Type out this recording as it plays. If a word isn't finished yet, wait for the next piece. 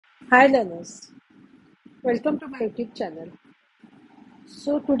Hi learners, welcome to my YouTube channel.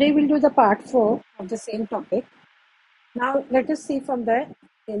 So today we'll do the part 4 of the same topic. Now let us see from the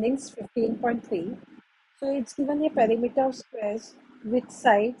Innings 15.3. So it's given a perimeter of squares with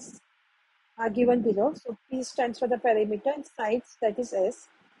sides are given below. So P stands for the perimeter and sides, that is S.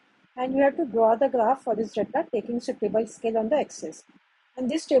 And you have to draw the graph for this data taking suitable scale on the axis. And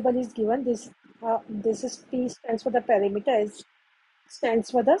this table is given. This is P stands for the perimeter, S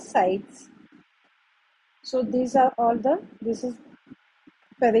stands for the sides. So these are all this is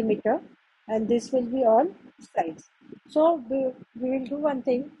perimeter, and this will be all sides. So we will do one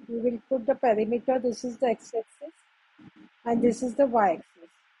thing. We will put the perimeter, this is the x-axis and this is the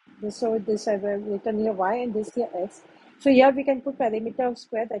y-axis. So this I have written here y and this here x. So here we can put perimeter of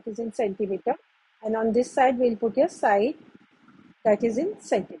square, that is in centimeter, and on this side we will put a side, that is in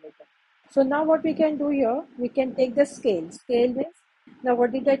centimeter. So now what we can do here, we can take the scale. Scale means, now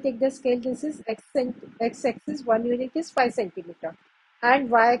what did I take the scale? This is x-axis, 1 unit is 5 centimeter and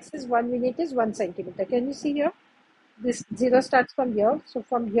y-axis 1 unit is 1 centimeter. Can you see here? This 0 starts from here. So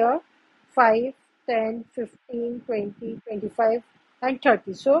from here 5, 10, 15, 20, 25 and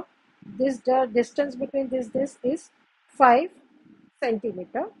 30. So the distance between this is 5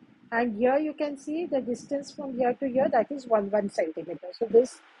 centimeter, and here you can see the distance from here to here, that is 1 centimeter. So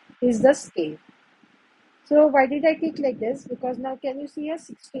this is the scale. So why did I take like this? Because now can you see here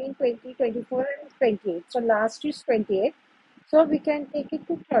 16, 20, 24 and 28. So last is 28. So we can take it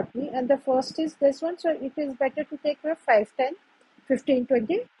to 30 and the first is this one. So it is better to take a 5, 10, 15,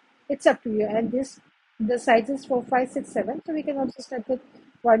 20. It's up to you. And this, the size is 4, 5, 6, 7. So we can also start with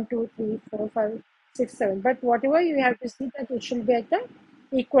 1, 2, 3, 4, 5, 6, 7. But whatever you have to see that it should be at the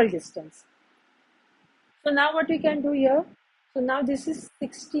equal distance. So now what we can do here, so now this is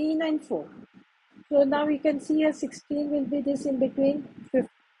 16 and 4. So now we can see a 16 will be this in between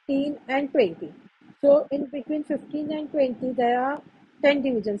 15 and 20. So in between 15 and 20, there are 10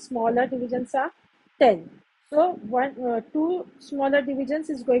 divisions. Smaller divisions are 10. So two smaller divisions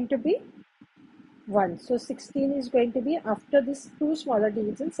is going to be 1. So 16 is going to be after this two smaller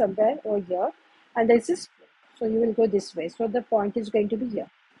divisions somewhere over here. And this is 2. So you will go this way. So the point is going to be here.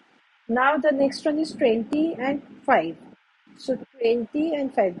 Now the next one is 20 and 5. So 20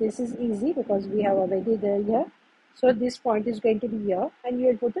 and 5, this is easy because we have already there here. So this point is going to be here and you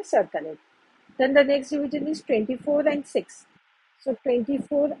will put a circle in. Then the next division is 24 and 6. So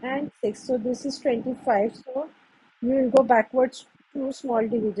 24 and 6, so this is 25. So you will go backwards two small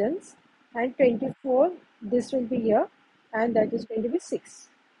divisions and 24, this will be here and that is going to be 6.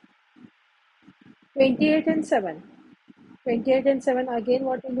 28 and 7. 28 and 7, again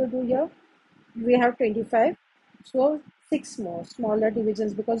what will you do here? We have 25. So 6 more smaller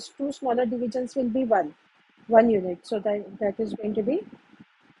divisions, because two smaller divisions will be 1 unit. So that is going to be,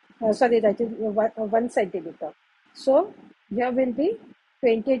 that is 1 centimeter. So here will be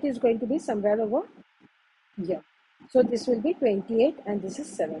 28 is going to be somewhere over here. So this will be 28 and this is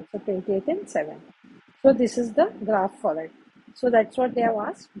 7. So 28 and 7. So this is the graph for it. So that's what they have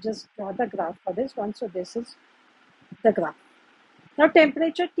asked. Just draw the graph for this one. So this is the graph. Now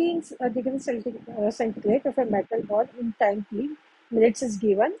temperature T in degree centigrade of a metal ball in time T minutes is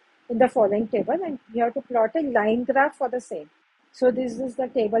given in the following table, and you have to plot a line graph for the same. So this is the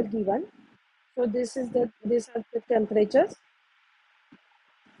table given. So these are the temperatures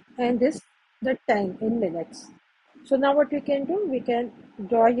and this the time in minutes. So now what we can do, we can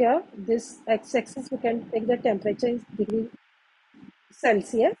draw here this x-axis, we can take the temperature in degree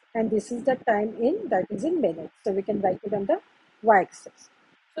Celsius and this is the time in, that is in minutes. So we can write it on the y-axis.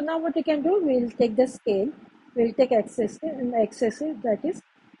 So now what we can do, we'll take the scale, we'll take x-axis and x-axis, that is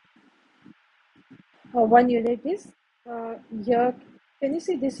 1 unit is here. Can you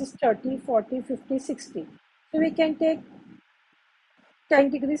see this is 30, 40, 50, 60. So we can take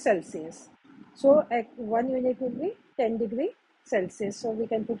 10 degrees Celsius. So 1 unit will be 10 degree Celsius. So we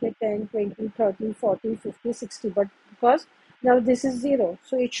can put it 10, 20, 30, 40, 50, 60. But because now this is 0,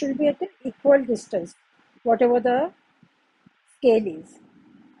 so it should be at an equal distance, whatever the scale is.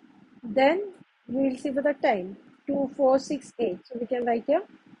 Then we will see for the time 2, 4, 6, 8. So we can write here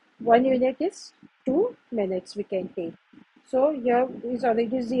 1 unit is 2 minutes we can take. So here is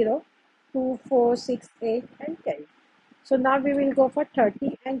already 0, 2, 4, 6, 8 and 10. So now we will go for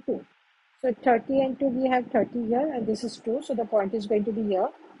 30 and 2. So 30 and 2, we have 30 here and this is 2. So the point is going to be here.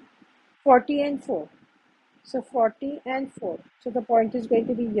 40 and 4. So 40 and 4. So the point is going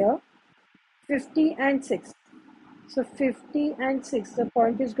to be here. 50 and 6. So 50 and 6. The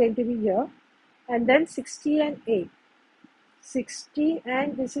point is going to be here. And then 60 and 8. 60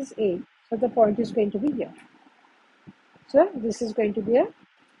 and this is 8. So the point is going to be here. So this is going to be a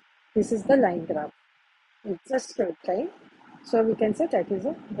This is the line graph. It's a straight line. So we can say that is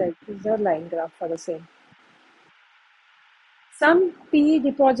a line graph for the same. Some P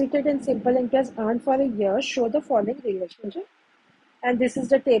deposited in simple interest earned for a year show the following relationship. And this is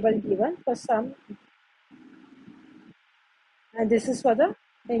the table given for some, and this is for the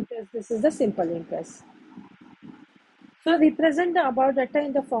interest. This is the simple interest. So represent the above data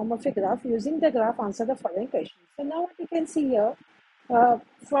in the form of a graph. Using the graph, answer the following questions. So now what you can see here,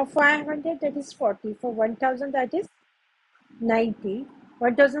 for 500 that is 40, for 1000 that is 90,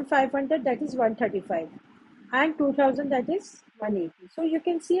 1500 that is 135, and 2000 that is 180. So you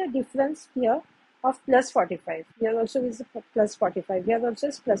can see a difference here of plus 45. Here also is plus 45. Here also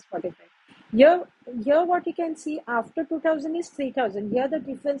is plus 45. Here what you can see after 2000 is 3000. Here the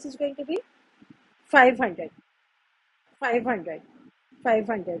difference is going to be 500. 500.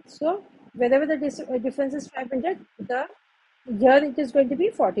 500. So wherever the difference is 500, the here it is going to be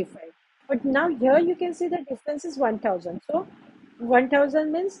 45. But now here you can see the difference is 1000. So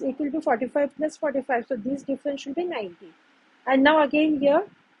 1000 means it will be 45 plus 45. So this difference should be 90. And now again here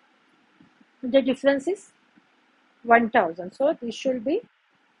the difference is 1000. So this should be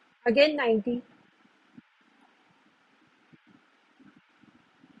again 90.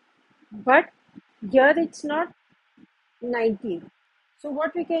 But here it's not 90. So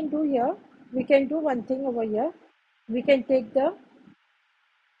what we can do here, we can do one thing over here. We can take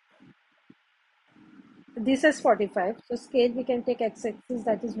this is 45. So scale we can take x-axis,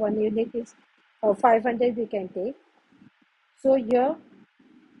 that is 1 unit is 500 we can take. So here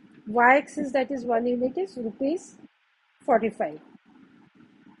y-axis, that is 1 unit is rupees 45.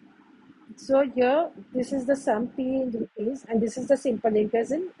 So here this is the sum P in rupees and this is the simple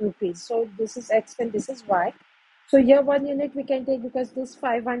interest in rupees. So this is x and this is y. So here 1 unit we can take because this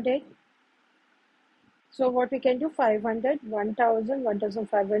 500. So what we can do, 500, 1000,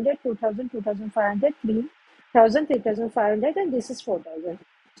 1500, 2000, 2500, 3000, 3500, and this is 4000.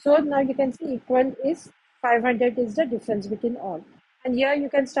 So now you can see equal is 500 is the difference between all. And here you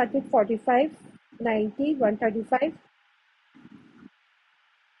can start with 45, 90, 135.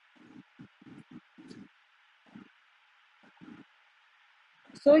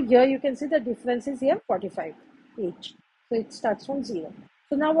 So here you can see the difference is here 45 each. So it starts from 0.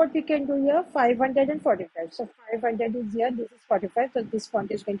 So now what we can do here, 545. So 500 is here, this is 45. So this point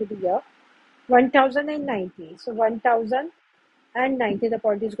is going to be here. 1090. So 1090, the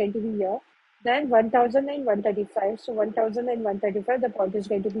point is going to be here. Then 1135. So 1135, the point is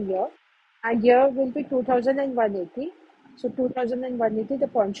going to be here. And here will be 2180. So 2180, the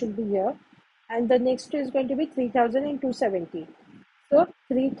point should be here. And the next is going to be 3270. So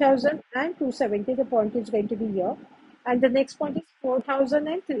 3270, the point is going to be here. And the next point is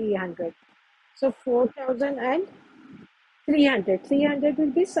 4300. So 4300. 300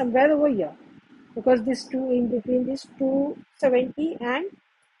 will be somewhere over here. Because this two in between this 270 and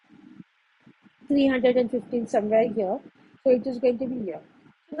 315 somewhere here. So it is going to be here.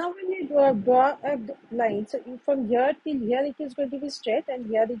 So now when you draw a line, so from here till here it is going to be straight and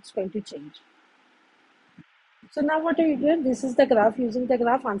here it's going to change. So now what are you doing? This is the graph. Using the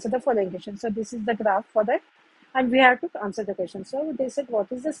graph, answer the following question. So this is the graph for that. And we have to answer the question. So they said, what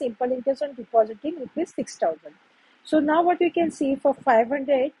is the simple interest on depositing rupees 6,000? So now what we can see for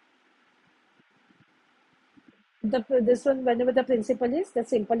 500, this one, whenever the principal is, the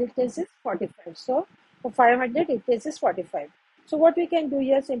simple interest is 45. So for 500, interest is 45. So what we can do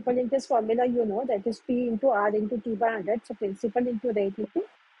here, simple interest formula, you know, that is P into R into T by 100. So principal into rate into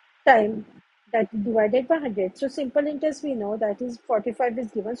time, that divided by 100. So simple interest we know that is 45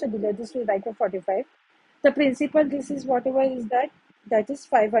 is given. So below this we write for 45. The principal, this is whatever is that is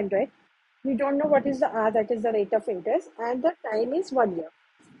 500. We don't know what is the R, that is the rate of interest, and the time is 1 year.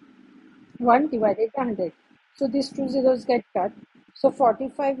 1 divided by 100. So these two zeros get cut. So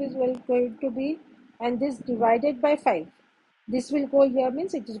 45 is going to be, and this divided by 5. This will go here,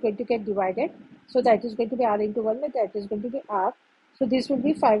 means it is going to get divided. So that is going to be R into 1, but that is going to be R. So this will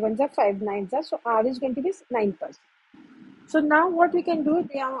be 5 ones are 5 nines are. So R is going to be 9%. So now what we can do,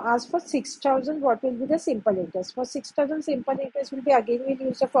 they are asked for 6,000. What will be the simple interest? For 6,000 simple interest will be, again we'll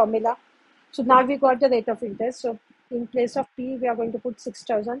use the formula. So now we got the rate of interest. So in place of P, we are going to put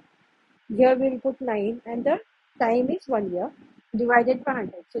 6,000. Here we will put 9 and the time is 1 year divided by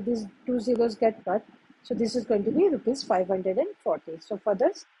 100. So these two zeros get cut. So this is going to be rupees 540. So for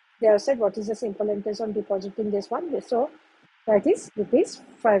this, they have said what is the simple interest on depositing this one. So that is rupees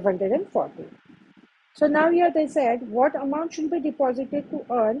 540. So now here they said what amount should be deposited to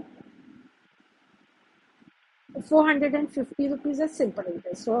earn 450 rupees as simple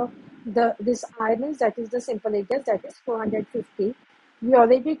interest. So this I means that is the simple interest, that is 450. We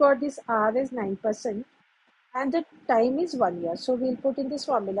already got this R is 9% and the time is 1 year. So we'll put in this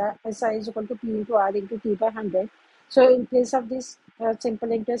formula SI is equal to P into R into T by 100. So in place of this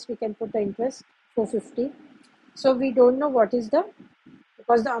simple interest, we can put the interest 450. So we don't know what is the,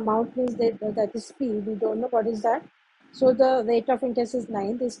 because the amount means that is P, we don't know what is that. So the rate of interest is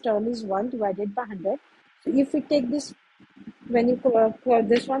 9, this term is 1 divided by 100. So if we take this, when you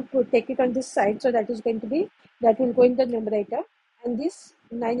this one, take it on this side, so that is going to be, that will go in the numerator, and this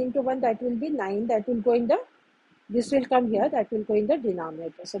 9 into 1, that will be 9, that will go in the, this will come here, that will go in the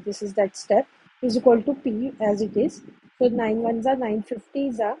denominator. So this is that step, is equal to P as it is. So 9 ones are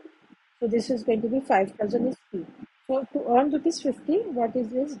 950s are. So this is going to be 5,000 is P. So to earn rupees 50, what is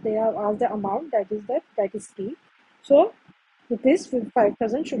this? They are all the amount, that is P. So rupees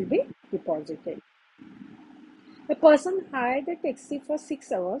 5,000 should be deposited. A person hired a taxi for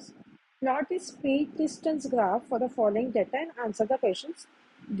 6 hours. Plot a speed distance graph for the following data and answer the questions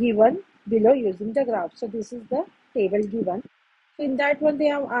given below using the graph. So this is the table given. So in that one they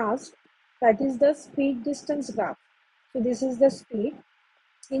have asked, that is the speed distance graph. So this is the speed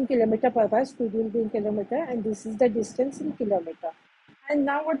in kilometer per hour, speed will be in kilometer, and this is the distance in kilometer. And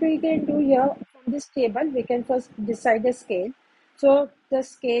now what we can do here, from this table we can first decide a scale. So the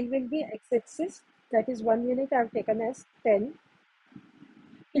scale will be x-axis, that is 1 unit I have taken as 10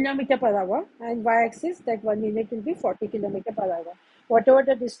 kilometer per hour, and y-axis, that 1 unit will be 40 kilometer per hour. Whatever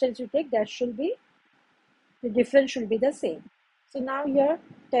the distance you take, that should be, the difference should be the same. So now here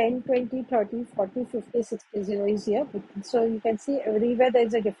 10, 20, 30, 40, 50, 60, 0 is here. So you can see everywhere there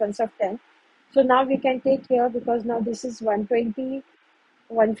is a difference of 10. So now we can take here, because now this is 120,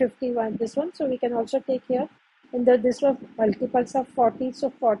 150, this one. So we can also take here, in the this one multiples of 40. So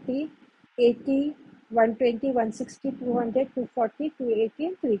 40, 80, 120, 160, 200, 240, 280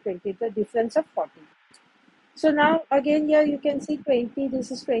 and 320. The difference of 40. So now again here you can see 20,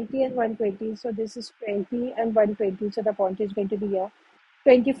 this is 20 and 120. So this is 20 and 120. So the point is going to be here.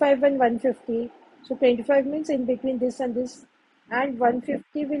 25 and 150. So 25 means in between this and this. And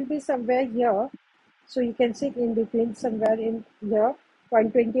 150 will be somewhere here. So you can see in between somewhere in here.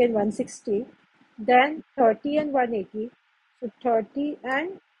 120 and 160. Then 30 and 180. So 30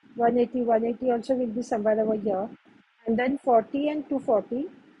 and 180. 180 also will be somewhere over here. And then 40 and 240.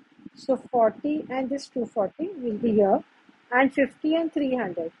 So 40 and this 240 will be here, and 50 and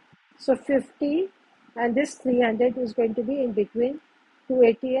 300. So 50 and this 300 is going to be in between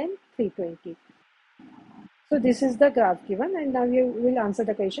 280 and 320. So this is the graph given, and now you will answer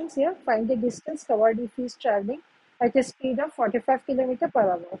the questions here. Find the distance covered if he is traveling at a speed of 45 km per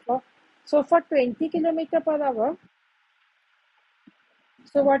hour. So for 20 km per hour,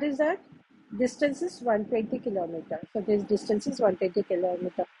 so what is that? Distance is 120 kilometer. So this distance is 120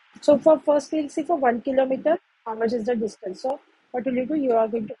 kilometer. So for first we'll see for 1 kilometer, how much is the distance. So what will you do? You are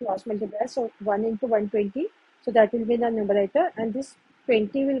going to cross multiply. So 1 into 120. So that will be the numerator, and this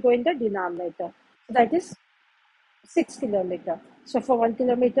 20 will go in the denominator. So that is 6 kilometer. So for 1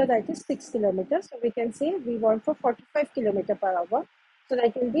 kilometer, that is 6 kilometers. So we can say we want for 45 kilometer per hour. So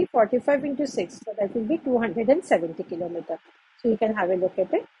that will be 45 into 6. So that will be 270 kilometer. So you can have a look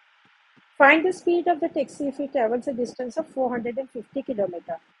at it. Find the speed of the taxi if it travels a distance of 450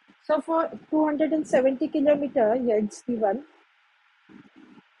 kilometer. So for 270 kilometer, here it's given.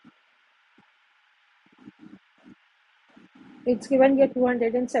 It's given here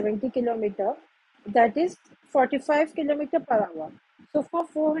 270 kilometer. That is 45 kilometer per hour. So for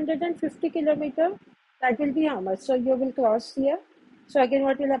 450 kilometer, that will be how much? So you will cross here. So again,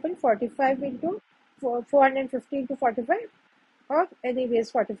 what will happen? 45 into 450 into 45. Or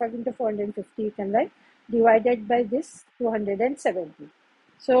anyways 45 into 450 you can write, divided by this 270.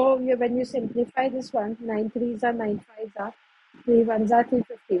 So when you simplify this one, 9 3s are 9 5s are, 3 1s are 3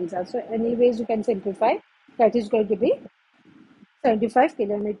 15s are. So anyways you can simplify, that is going to be 75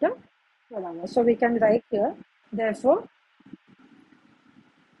 kilometer per hour. So we can write here, therefore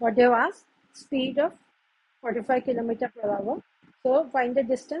what they have asked, speed of 45 kilometer per hour. So find the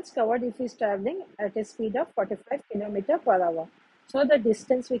distance covered if he is traveling at a speed of 45 kilometer per hour. So the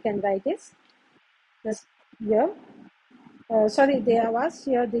distance we can write is this here. Sorry, they have asked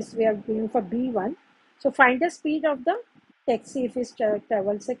here, this we are doing for B1. So find the speed of the taxi if it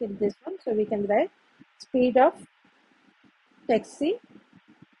travels in this one. So we can write speed of taxi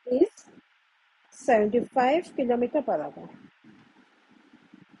is 75 kilometer per hour.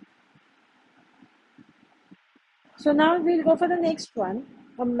 So now we'll go for the next one.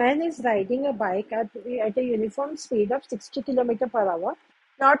 A man is riding a bike at a uniform speed of 60 km per hour.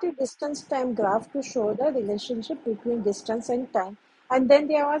 Plot a distance time graph to show the relationship between distance and time. And then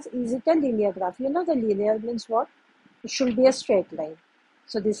there was, is it a linear graph? You know the linear means what? It should be a straight line.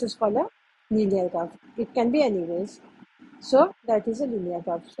 So this is called a linear graph. It can be anyways. So that is a linear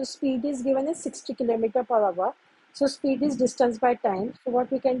graph. So speed is given as 60 kilometer per hour. So speed is distance by time. So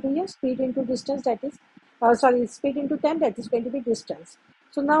what we can do here, speed into distance, that is, speed into time, that is going to be distance.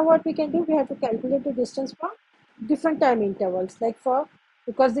 So now what we can do, we have to calculate the distance for different time intervals. Like for,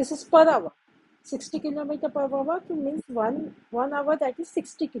 because this is per hour, 60 kilometer per hour to means one hour, that is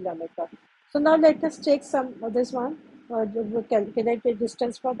 60 kilometer. So now let us take some of this one, we calculate the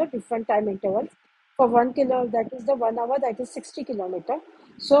distance for the different time intervals. For 1 kilo, that is the 1 hour, that is 60 kilometer.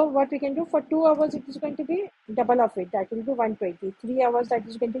 So what we can do, for 2 hours, it is going to be double of it, that will be 120. 3 hours, that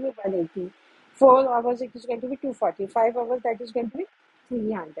is going to be 180. 4 hours, it is going to be 240. 5 hours, that is going to be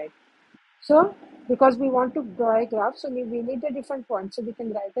 300. So because we want to draw a graph, so we need a different point. So we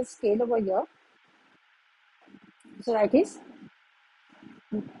can write a scale over here. So that is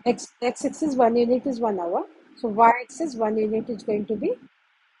x-axis 1 unit is 1 hour. So y-axis 1 unit is going to be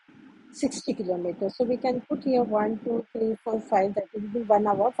 60 kilometers. So we can put here 1, 2, 3, 4, 5. That will be 1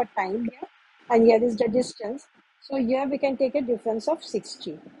 hour for time here. And here is the distance. So here we can take a difference of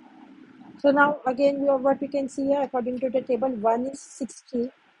 60. So now again, what we can see here, according to the table, 1 is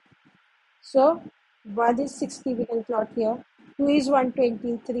 60. So 1 is 60, we can plot here. 2 is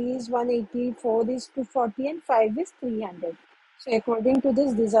 120, 3 is 180, 4 is 240, and 5 is 300. So according to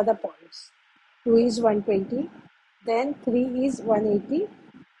this, these are the points. 2 is 120, then 3 is 180,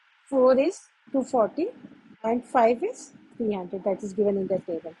 4 is 240, and 5 is 300. That is given in the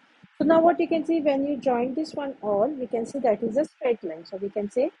table. So now what you can see, when you join this one all, we can see that is a straight line. So we can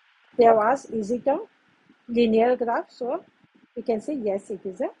say they have asked, is it a linear graph? So we can say yes, it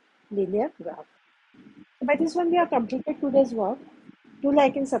is a linear graph. So by this one, we have completed today's work. Do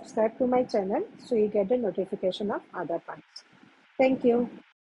like and subscribe to my channel so you get the notification of other parts. Thank you.